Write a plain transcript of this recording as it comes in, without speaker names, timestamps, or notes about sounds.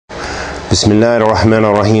بسم الله الرحمن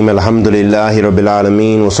الرحيم الحمد لله رب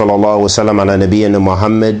العالمين وصلى الله وسلم على نبينا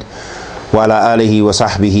محمد وعلى آله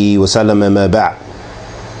وصحبه وسلم ما بعد.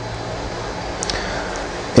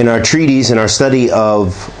 In our treatise, in our study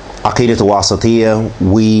of Aqeedah Al-Waasitiyah,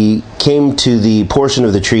 we came to the portion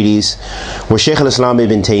of the treatise where Shaykh al-Islam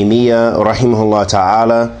ibn Taymiyyah rahimahullah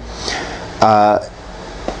ta'ala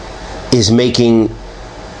is making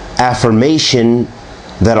affirmation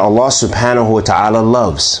that Allah subhanahu wa ta'ala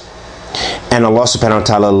loves. And Allah subhanahu wa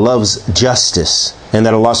ta'ala loves justice. And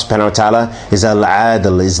that Allah subhanahu wa ta'ala is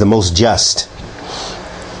Al-Adil, is the most just.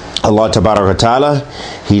 Allah tabarak wa ta'ala,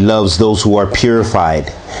 He loves those who are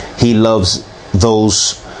purified. He loves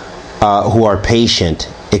those who are patient,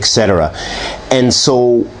 etc. And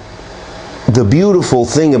so the beautiful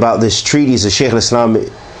thing about this treatise of Shaykh al-Islam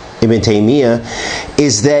ibn Taymiyyah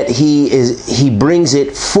is that he brings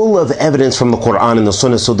it full of evidence from the Quran and the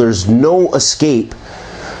Sunnah. So there's no escape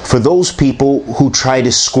for those people who try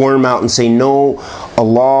to squirm out and say, no,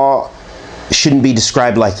 Allah shouldn't be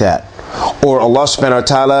described like that, or Allah subhanahu wa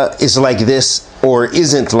ta'ala is like this or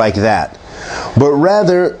isn't like that. But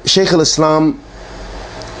rather, Shaykh al-Islam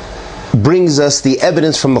brings us the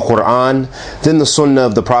evidence from the Quran, then the Sunnah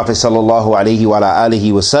of the Prophet sallallahu alaihi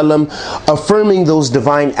wasallam, affirming those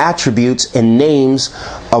divine attributes and names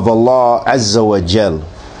of Allah Azza wa Jal.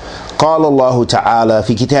 قال الله تعالى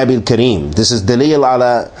في كتاب الكريم. This is dalil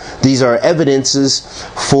ala, these are evidences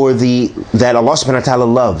for that Allah subhanahu wa ta'ala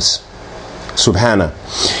loves, subhana,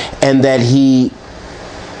 and that He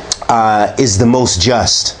is the most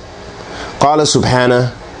just. قال سبحانه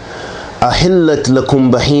أحلت لكم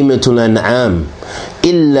بهيمة الأنعام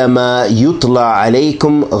إلا ما يطلع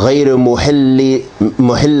عليكم غير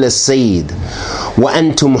محل الصيد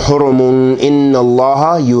وأنتم حرم إن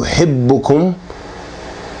الله يحبكم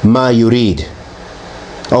ما يريد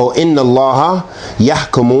أو إن الله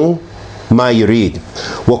يحكم ما يريد.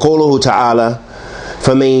 وقوله تعالى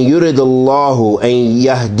فمن يرد الله أن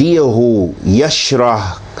يهديه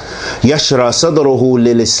يشرح صدره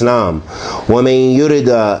للإسلام ومن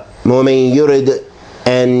يرد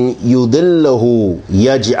أن يضله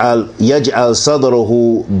يجعل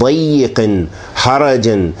صدره ضيقا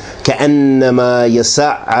حرجا كأنما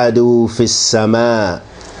يصعد في السماء.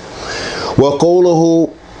 وقوله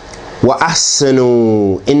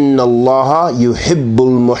وأحسنوا إن الله يحب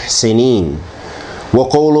المحسنين.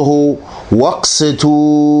 وقوله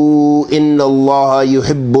واقسطوا إن الله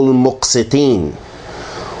يحب المقسطين.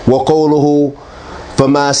 وقوله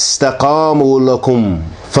فما استقاموا لكم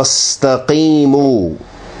فاستقيموا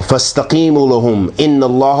لهم إن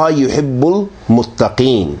الله يحب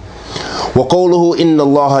المتقين. وقوله إن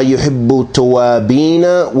الله يحب التوابين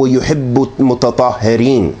ويحب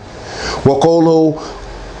المتطهرين. وقوله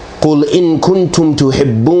قل إن كنتم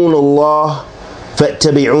تحبون الله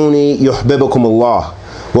فاتبعوني يحببكم الله.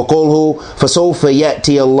 وقوله فسوف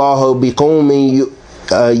يأتي الله بقوم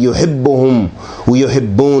يحبهم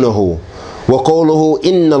ويحبونه. وقوله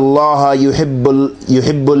إن الله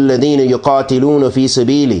يحب الذين يقاتلون في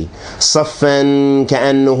سبيله صفا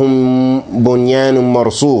كأنهم بنيان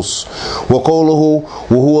مرصوص. وقوله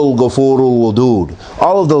وهو الغفور الودود.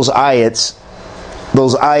 All of those ayats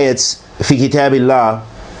في كتاب الله,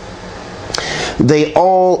 they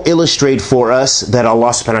all illustrate for us that Allah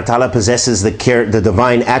subhanahu wa ta'ala possesses the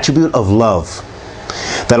divine attribute of love.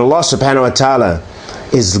 That Allah subhanahu wa ta'ala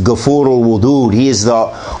is Ghafur al-Wudud. He is the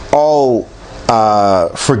all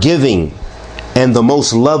forgiving and the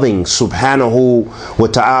most loving subhanahu wa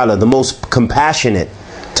ta'ala, the most compassionate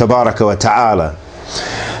tabaraka wa ta'ala.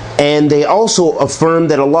 And they also affirm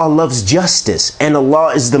that Allah loves justice and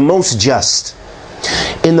Allah is the most just.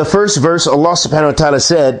 In the first verse, Allah subhanahu wa ta'ala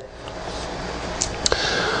said,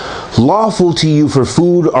 lawful to you for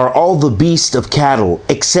food are all the beasts of cattle,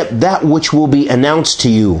 except that which will be announced to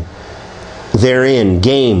you therein,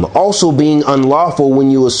 game, also being unlawful when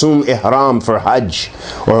you assume ihram for hajj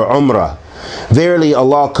or umrah. Verily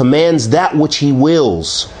Allah commands that which He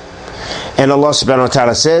wills. And Allah subhanahu wa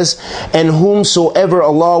ta'ala says, and whomsoever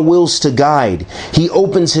Allah wills to guide, He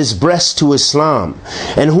opens his breast to Islam.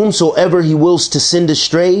 And whomsoever He wills to send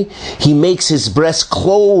astray, He makes his breast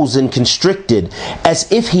closed and constricted,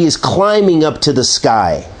 as if he is climbing up to the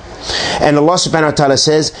sky. And Allah subhanahu wa ta'ala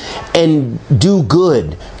says, and do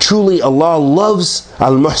good. Truly Allah loves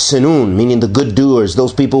al-muhsinun, meaning the good doers,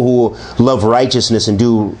 those people who love righteousness and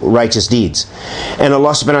do righteous deeds. And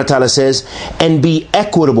Allah subhanahu wa ta'ala says, and be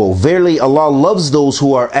equitable. Verily Allah loves those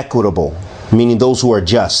who are equitable, meaning those who are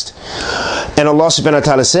just. And Allah subhanahu wa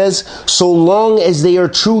ta'ala says, so long as they are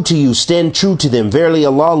true to you, stand true to them. Verily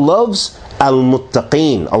Allah loves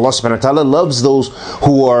al-muttaqeen. Allah subhanahu wa ta'ala loves those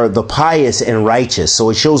who are the pious and righteous.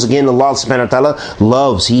 So it shows again Allah subhanahu wa ta'ala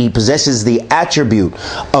loves. He possesses the attribute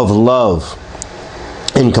of love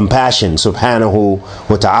and compassion, subhanahu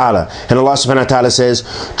wa ta'ala. And Allah subhanahu wa ta'ala says,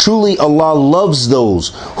 truly Allah loves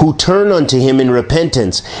those who turn unto Him in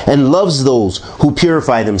repentance and loves those who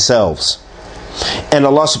purify themselves. And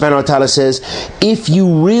Allah subhanahu wa ta'ala says, if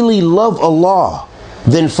you really love Allah,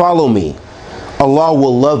 then follow me. Allah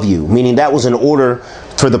will love you. Meaning that was an order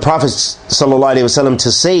for the Prophet sallallahu alaihi wasallam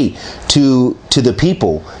to say to the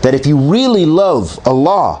people that if you really love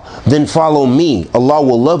Allah, then follow me. Allah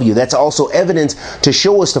will love you. That's also evidence to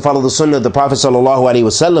show us to follow the Sunnah of the Prophet sallallahu alaihi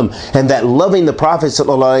wasallam, and that loving the Prophet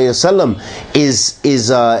sallallahu alaihi wasallam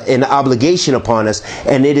is an obligation upon us,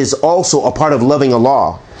 and it is also a part of loving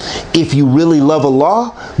Allah. If you really love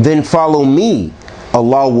Allah, then follow me.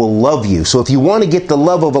 Allah will love you. So if you want to get the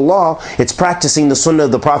love of Allah, it's practicing the Sunnah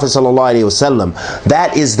of the Prophet sallallahu alaihi wasallam.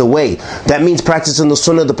 That is the way. That means practicing the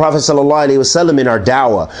Sunnah of the Prophet sallallahu alaihi wasallam in our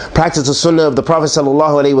dawah. Practice the Sunnah of the Prophet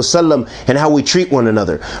sallallahu alaihi wasallam and how we treat one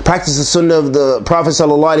another. Practice the Sunnah of the Prophet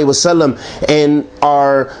sallallahu alaihi wasallam and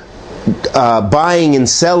our buying and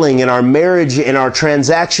selling, and our marriage, and our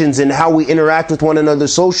transactions, and how we interact with one another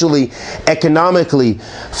socially, economically,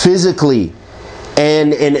 physically,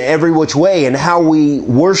 and in every which way, and how we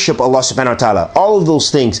worship Allah subhanahu wa ta'ala. All of those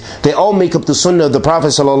things, they all make up the Sunnah of the Prophet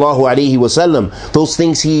sallallahu alaihi wasallam. Those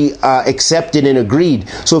things he accepted and agreed.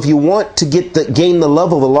 So if you want to gain the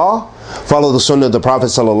love of Allah, follow the Sunnah of the Prophet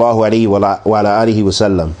sallallahu alaihi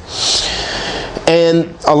wasallam. And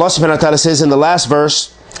Allah subhanahu wa ta'ala says in the last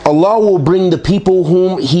verse, Allah will bring the people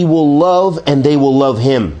whom He will love, and they will love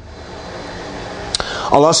Him.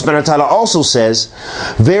 Allah subhanahu wa ta'ala also says,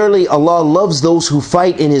 verily Allah loves those who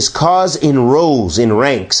fight in His cause in rows, in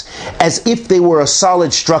ranks, as if they were a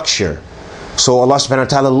solid structure. So Allah subhanahu wa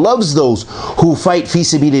ta'ala loves those who fight fi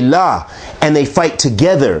sabilillah, and they fight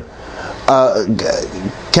together.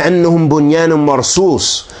 كَأَنَّهُمْ بُنْيَانٌ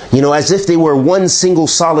مَرْصُوصٌ, as if they were one single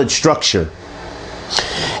solid structure.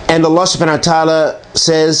 And Allah subhanahu wa ta'ala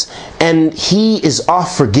says, and He is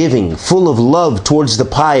oft forgiving, full of love towards the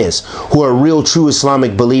pious, who are real true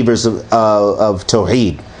Islamic believers of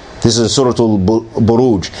Tawheed. This is Surah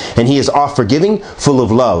Al-Buruj. And He is oft forgiving, full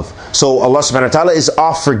of love. So Allah subhanahu wa ta'ala is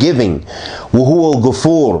oft forgiving. وَهُوَ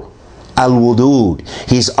الْغَفُورُ Al-Wudud.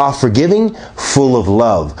 He's oft forgiving, full of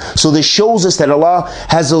love. So this shows us that Allah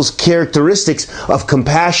has those characteristics of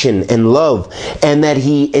compassion and love, and that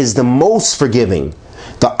He is the most forgiving,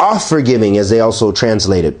 the oft forgiving, as they also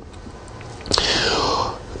translate it.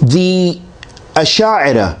 The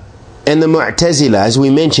Ashariis and the Mu'tazilla, as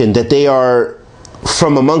we mentioned, that they are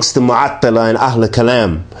from amongst the Mu'attila and Ahl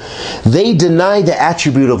Kalam, they deny the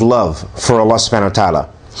attribute of love for Allah subhanahu wa ta'ala.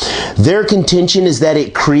 Their contention is that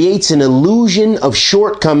it creates an illusion of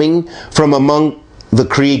shortcoming from among the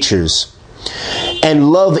creatures. And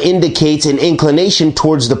love indicates an inclination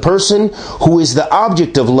towards the person who is the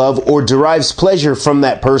object of love or derives pleasure from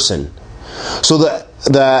that person. So the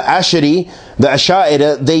Ashariis,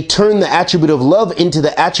 they turn the attribute of love into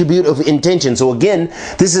the attribute of intention. So again,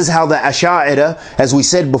 this is how the Ashariis, as we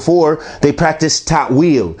said before, they practice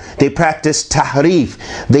ta'wil, they practice tahrif.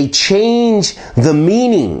 They change the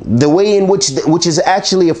meaning, the way in which is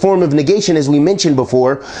actually a form of negation, as we mentioned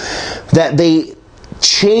before, that they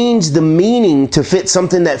change the meaning to fit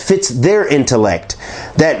something that fits their intellect,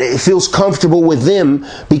 that it feels comfortable with them,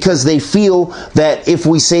 because they feel that if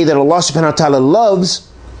we say that Allah subhanahu wa ta'ala loves,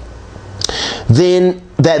 then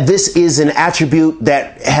that this is an attribute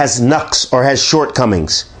that has naqs or has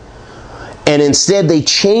shortcomings. And instead they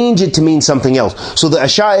change it to mean something else. So the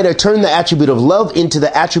Ashariis turn the attribute of love into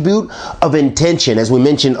the attribute of intention, as we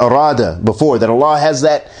mentioned arada before, that Allah has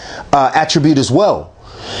that attribute as well.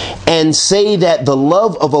 And say that the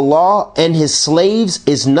love of Allah and His slaves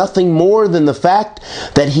is nothing more than the fact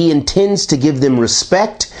that He intends to give them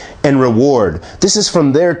respect and reward. This is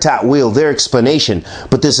from their ta'wil, their explanation.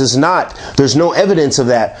 But this is not, there's no evidence of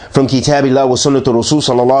that from Kitabillah wa Sunnatul Rasul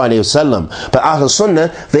sallallahu alayhi wa sallam. But Ahl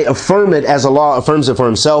Sunnah, they affirm it as Allah affirms it for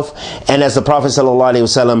Himself, and as the Prophet sallallahu alayhi wa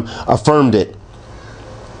sallam affirmed it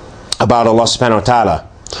about Allah subhanahu wa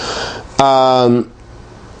ta'ala.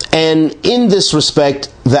 And in this respect,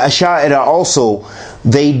 the Ashariis also,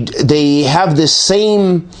 they have this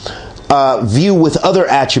same view with other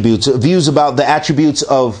attributes, views about the attributes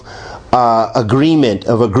of agreement,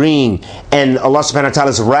 of agreeing, and Allah subhanahu wa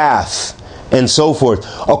ta'ala's wrath, and so forth.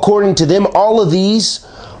 According to them, all of these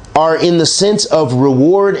are in the sense of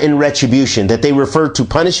reward and retribution, that they refer to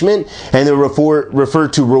punishment and they refer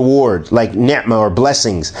to reward, like ni'mah or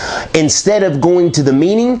blessings, instead of going to the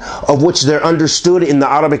meaning of which they're understood in the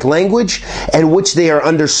Arabic language and which they are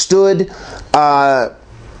understood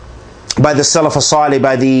by the Salaf as-Salih,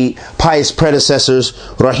 by the pious predecessors,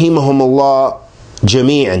 rahimahumullah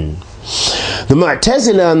jami'an. The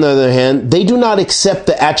Mu'tazila, on the other hand, they do not accept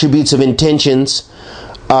the attributes of intentions.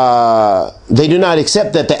 They do not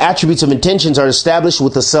accept that the attributes of intentions are established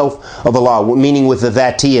with the self of Allah, meaning with the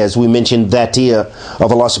dhatiyah, as we mentioned, dhatiyah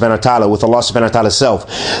of Allah subhanahu wa ta'ala, with Allah subhanahu wa ta'ala's self.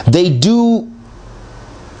 They do,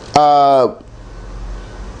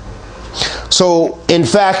 so in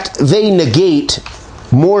fact, they negate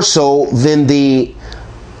more so than the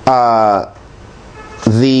Ashariis.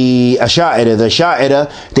 The Ashariis,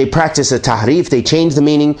 they practice a tahrif, they change the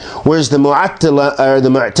meaning, whereas the Mu'attila or the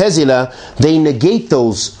Mu'tazila, they negate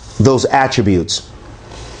those attributes.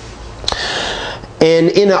 And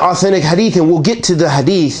in an authentic hadith, and we'll get to the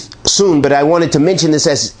hadith soon, but I wanted to mention this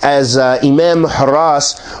as Imam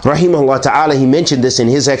Haras, rahimahullah ta'ala, he mentioned this in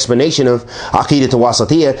his explanation of Aqeedah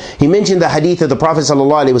Al-Waasitiyah. He mentioned the hadith of the Prophet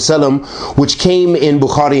sallallahu alaihi wasallam, which came in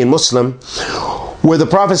Bukhari and Muslim, where the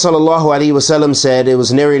Prophet sallallahu alaihi wasallam said, it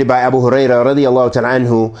was narrated by Abu Hurairah radiyallahu ta'ala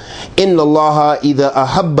anhu, Inna Allaha idha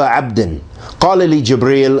ahabba abdan qala li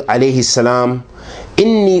Jibril alayhi salam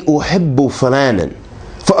inni uhibbu falanan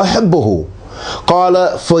fa uhibbuhu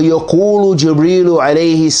قال فيقول جبريل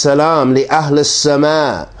عليه السلام لأهل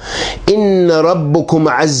السماء إن ربكم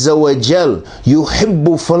عز وجل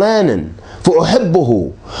يحب فلانا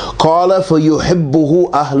فأحبه قال فيحبه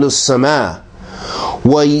أهل السماء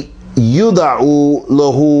ويدع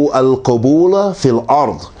له القبول في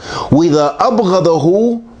الأرض وإذا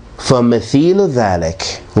أبغضه فمثيل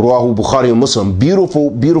ذلك. Rawahu Bukhari and Muslim.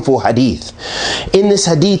 Beautiful hadith. In this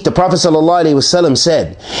hadith, the Prophet ﷺ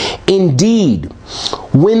said, indeed,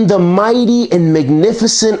 when the mighty and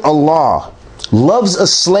magnificent Allah loves a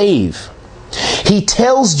slave, He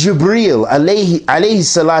tells Jibreel alayhi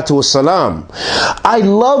salatu wasalam, I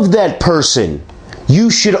love that person, you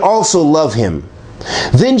should also love him.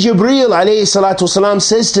 Then Jibreel alayhi salatu wasalam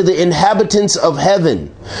says to the inhabitants of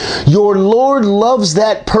heaven, your Lord loves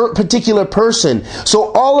that particular person,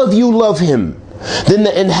 so all of you love him. Then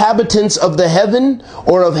the inhabitants of the heaven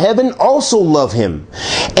or of heaven also love him.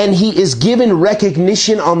 And he is given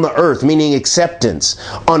recognition on the earth, meaning acceptance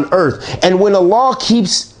on earth. And when Allah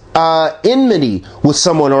keeps enmity with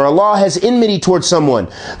someone, or Allah has enmity towards someone,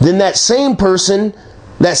 then that same person,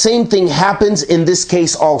 that same thing happens in this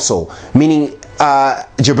case also. Meaning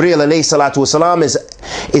Jibreel alayhi salatu wasalam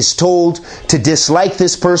is told to dislike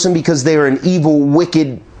this person because they are an evil,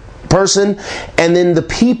 wicked person, and then the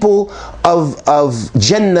people of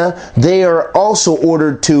Jannah, they are also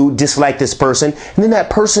ordered to dislike this person, and then that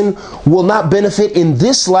person will not benefit in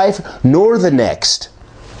this life nor the next.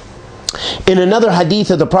 In another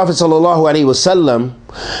hadith of the Prophet sallallahu alaihi wasallam,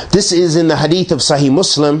 this is in the hadith of Sahih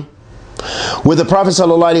Muslim, where the Prophet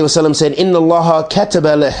ﷺ said, Inna Allaha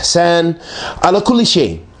kataba al-ihsan ala kulli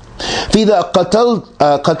shay. فإذا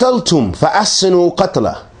قتلتم فأحسنوا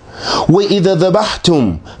قتله وإذا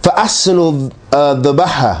ذبحتم فأحسنوا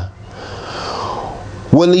ذبحه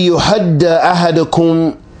وليحد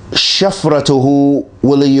أحدكم شفرته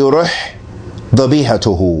وليرح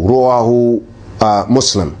ذبيحته. رواه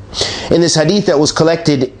Muslim. In this hadith that was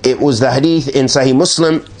collected, it was the hadith in Sahih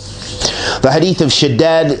Muslim, the hadith of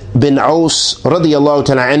Shaddad bin Aus radiyallahu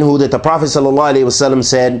ta'ala anhu, that the Prophet sallallahu alaihi wasallam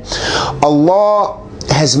said, Allah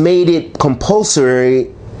has made it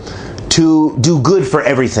compulsory to do good for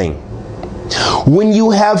everything. When you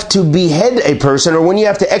have to behead a person, or when you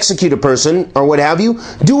have to execute a person, or what have you,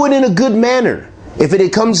 do it in a good manner. If it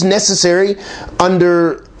becomes necessary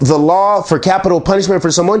under the law for capital punishment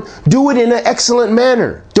for someone, do it in an excellent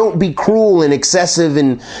manner. Don't be cruel and excessive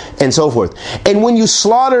and so forth. And when you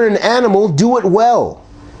slaughter an animal, do it well.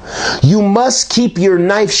 You must keep your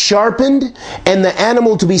knife sharpened, and the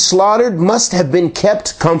animal to be slaughtered must have been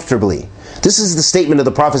kept comfortably. This is the statement of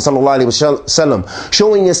the Prophet ﷺ,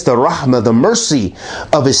 showing us the rahmah, the mercy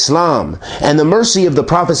of Islam, and the mercy of the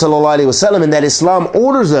Prophet ﷺ, and that Islam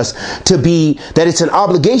orders us to be, that it's an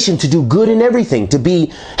obligation to do good in everything, to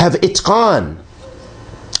have itqan.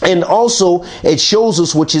 And also, it shows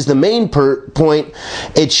us, which is the main point,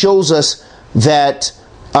 it shows us that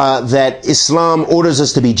Islam orders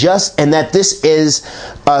us to be just, and that this is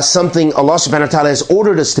something Allah subhanahu wa ta'ala has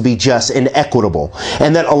ordered us to be just and equitable,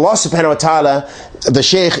 and that Allah subhanahu wa ta'ala the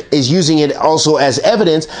Shaykh is using it also as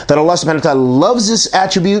evidence that Allah subhanahu wa ta'ala loves this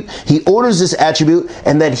attribute, He orders this attribute,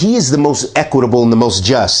 and that He is the most equitable and the most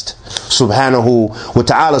just, subhanahu wa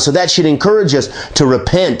ta'ala. So that should encourage us to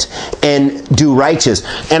repent and do righteous.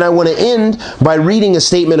 And I want to end by reading a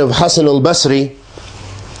statement of Hasan al-Basri,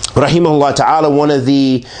 rahimahullah ta'ala, one of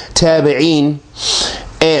the tabi'een,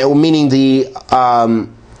 meaning the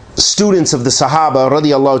students of the Sahaba,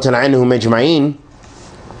 radiyallahu ta'ala anhum ajma'een.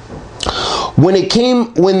 When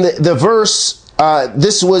the verse,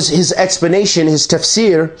 this was his explanation, his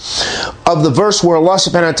tafsir of the verse where Allah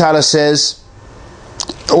subhanahu wa ta'ala says,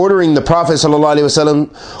 ordering the Prophet sallallahu alaihi wasallam,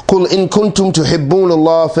 "Qul in kuntum tuhibbun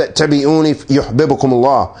Allah fattabi'uni yuhibbukum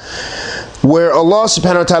Allah," where Allah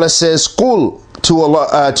subhanahu wa ta'ala says, "Qul," to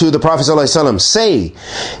Allah, to the Prophet sallallahu alaihi wasallam, say,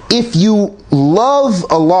 if you love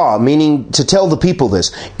Allah, meaning to tell the people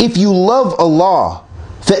this, if you love Allah,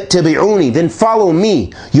 fattabi'uni, then follow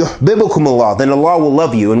me, yuhibbukum Allah, then Allah will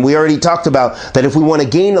love you. And we already talked about that if we want to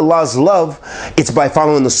gain Allah's love, it's by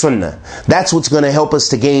following the sunnah. That's what's going to help us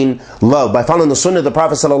to gain love, by following the sunnah of the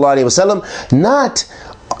Prophet sallallahu alaihi wasallam, not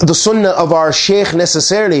the sunnah of our shaykh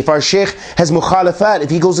necessarily. If our shaykh has mukhalafat, if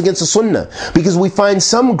he goes against the sunnah, because we find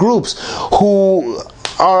some groups who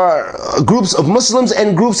are groups of Muslims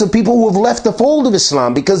and groups of people who have left the fold of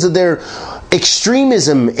Islam because of their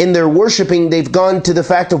extremism in their worshipping. They've gone to the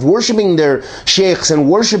fact of worshipping their sheikhs and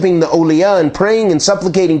worshipping the awliya and praying and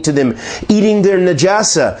supplicating to them, eating their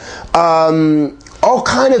najasa, all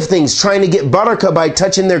kind of things, trying to get barakah by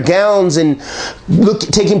touching their gowns and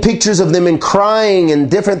taking pictures of them and crying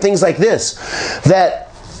and different things like this. That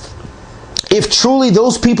if truly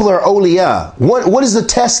those people are awliya, what is the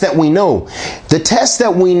test that we know? The test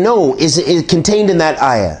that we know is contained in that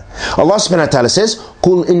ayah. Allah subhanahu wa ta'ala says,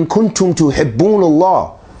 "Qul in kuntum tuhibbun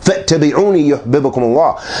Allah, fattabi'uni yuhibbukum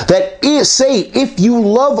Allah." That is, say, if you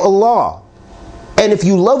love Allah, and if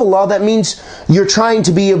you love Allah, that means you're trying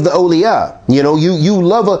to be of the awliya. You know, you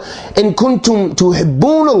love in kuntum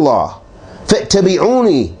tuhibbun Allah,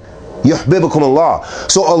 fattabi'uni yuhibbukum Allah.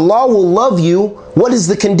 So Allah will love you. What is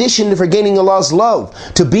the condition for gaining Allah's love?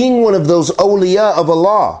 To being one of those awliya of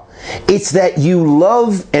Allah, it's that you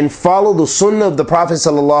love and follow the sunnah of the Prophet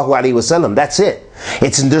sallallahu alaihi wasallam. That's it.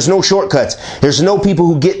 There's no shortcuts. There's no people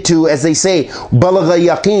who get to, as they say, balagha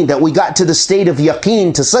yaqeen, that we got to the state of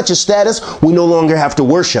yaqeen, to such a status we no longer have to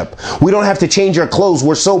worship. We don't have to change our clothes.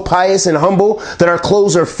 We're so pious and humble that our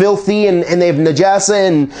clothes are filthy and they have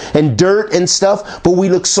najasa and dirt and stuff, but we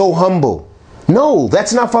look so humble. No,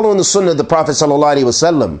 that's not following the sunnah of the Prophet sallallahu alaihi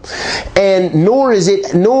wasallam. And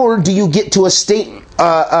nor do you get to a state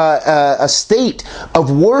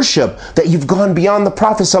of worship that you've gone beyond the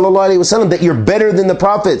Prophet sallallahu alaihi wasallam, that you're better than the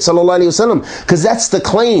Prophet sallallahu alaihi wasallam, because that's the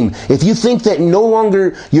claim. If you think that no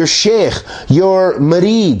longer your sheikh, your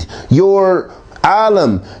marid, your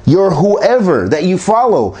alim, your whoever that you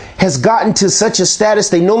follow has gotten to such a status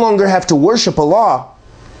they no longer have to worship Allah,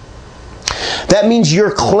 that means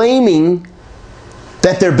you're claiming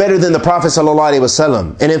that they're better than the Prophet sallallahu alaihi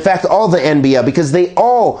wasallam. And in fact, all the Anbiya, because they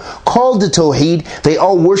all called to Tawheed, they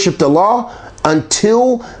all worshipped Allah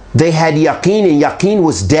until they had yaqeen, and yaqeen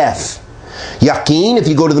was death. Yaqeen, if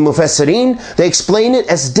you go to the Mufassirin, they explain it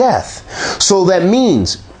as death. So that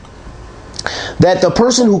means that the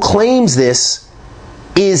person who claims this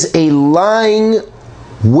is a lying,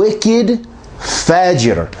 wicked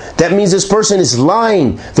fajr. That means this person is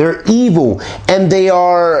lying, they're evil, and they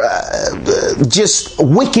are just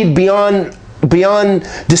wicked beyond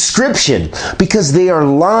description, because they are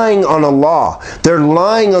lying on Allah, they're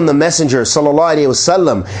lying on the Messenger sallallahu alaihi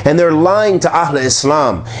wasallam, and they're lying to Ahl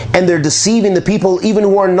Islam, and they're deceiving the people even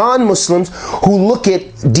who are non-Muslims, who look at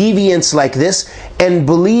deviance like this and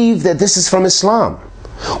believe that this is from Islam.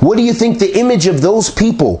 What do you think the image of those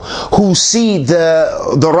people who see the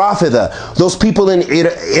Rafidah, those people in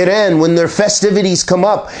Iran, when their festivities come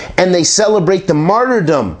up and they celebrate the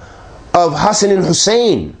martyrdom of Hassan and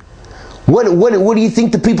Hussein? What do you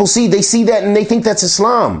think the people see? They see that and they think that's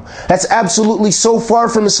Islam. That's absolutely so far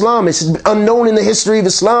from Islam. It's unknown in the history of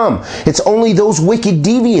Islam. It's only those wicked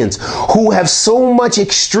deviants who have so much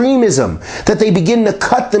extremism that they begin to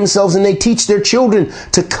cut themselves, and they teach their children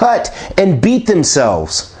to cut and beat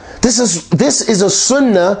themselves. This is a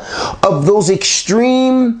sunnah of those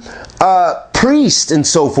extreme priests and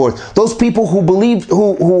so forth. Those people who believed,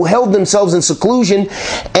 who held themselves in seclusion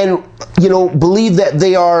and, believe that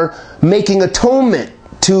they are making atonement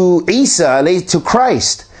to Isa, to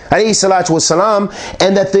Christ, alayhi salatu wasalam,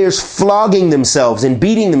 and that there's flogging themselves and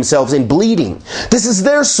beating themselves and bleeding. This is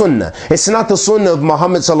their sunnah. It's not the sunnah of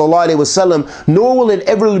Muhammad sallallahu alayhi wasallam, nor will it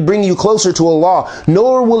ever bring you closer to Allah,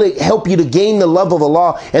 nor will it help you to gain the love of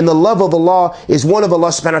Allah. And the love of Allah is one of Allah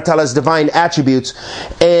subhanahu wa ta'ala's divine attributes.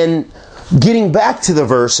 And getting back to the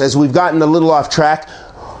verse, as we've gotten a little off track,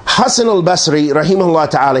 Hasan al-Basri rahimahullah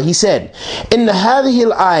ta'ala, he said, إن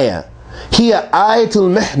هذه الآية هي آية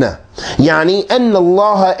المحنة، يعني أن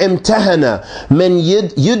الله امتهن من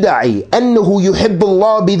يدعي أنه يحب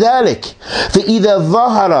الله بذلك، فإذا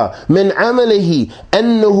ظهر من عمله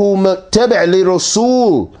أنه متبع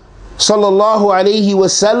لرسول صلى الله عليه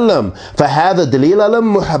وسلم فهذا دليل على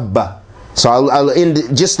المحبة. So I'll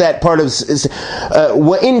end just that part of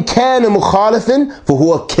وَإِن كَانَ مُخَالِفًا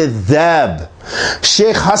فَهُوَ كَذَّابٌ.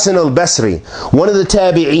 Shaykh Hasan al-Basri, one of the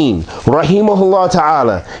tabi'een, rahimahullah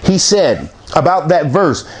ta'ala, he said about that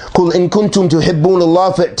verse, قُلْ إِن كُنْتُمْ تُحِبُّونَ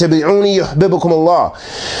اللَّهَ فَاتَّبِعُونِي يُحْبِبُكُمُ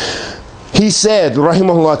اللَّهُ. He said,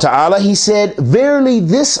 rahimahullah ta'ala, he said, verily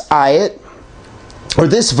this ayat, or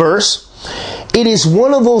this verse, it is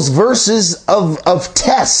one of those verses of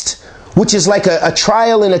test, which is like a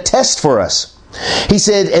trial and a test for us. He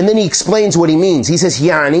said, and then he explains what he means. He says,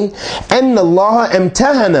 يعني أن الله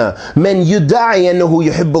امتهن من يدعي أنه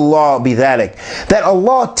يحب الله بذلك. That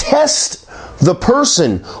Allah tests the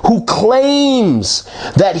person who claims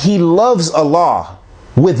that he loves Allah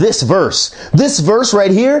with this verse. This verse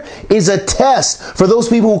right here is a test for those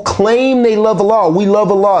people who claim they love Allah. We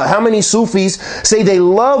love Allah. How many Sufis say they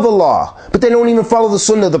love Allah, but they don't even follow the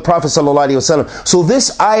sunnah of the Prophet ﷺ? So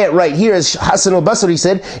this ayat right here, as Hasan al-Basri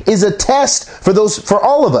said, is a test for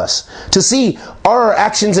all of us to see, are our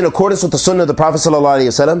actions in accordance with the sunnah of the Prophet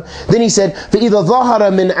ﷺ? Then he said, فَإِذَا ظَهَرَ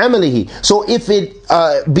مِنْ عَمَلِهِ. So if it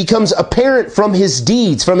becomes apparent from his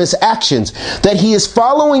deeds, from his actions, that he is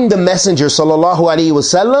following the Messenger sallallahu alaihi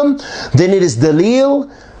wasallam, then it is dalil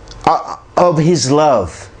of his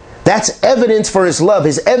love. That's evidence for his love.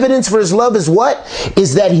 His evidence for his love is what?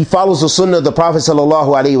 Is that he follows the sunnah of the Prophet sallallahu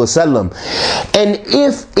alaihi wasallam. And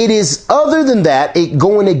if it is other than that,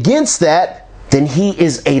 going against that, then he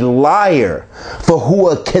is a liar.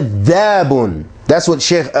 فَهُوَ كَذَّابٌ. That's what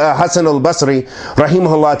Shaykh Hasan al-Basri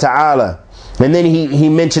rahimahullah ta'ala. And then he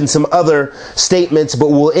mentioned some other statements, but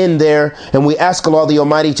we'll end there. And we ask Allah the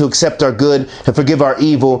Almighty to accept our good and forgive our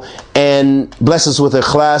evil, and bless us with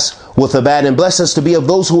ikhlas, with the bad, and bless us to be of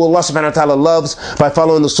those who Allah subhanahu wa ta'ala loves by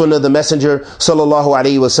following the sunnah of the Messenger sallallahu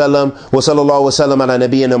alayhi wa sallam. Wa sallallahu wa sallam ala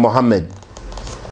nabiyyina Muhammad.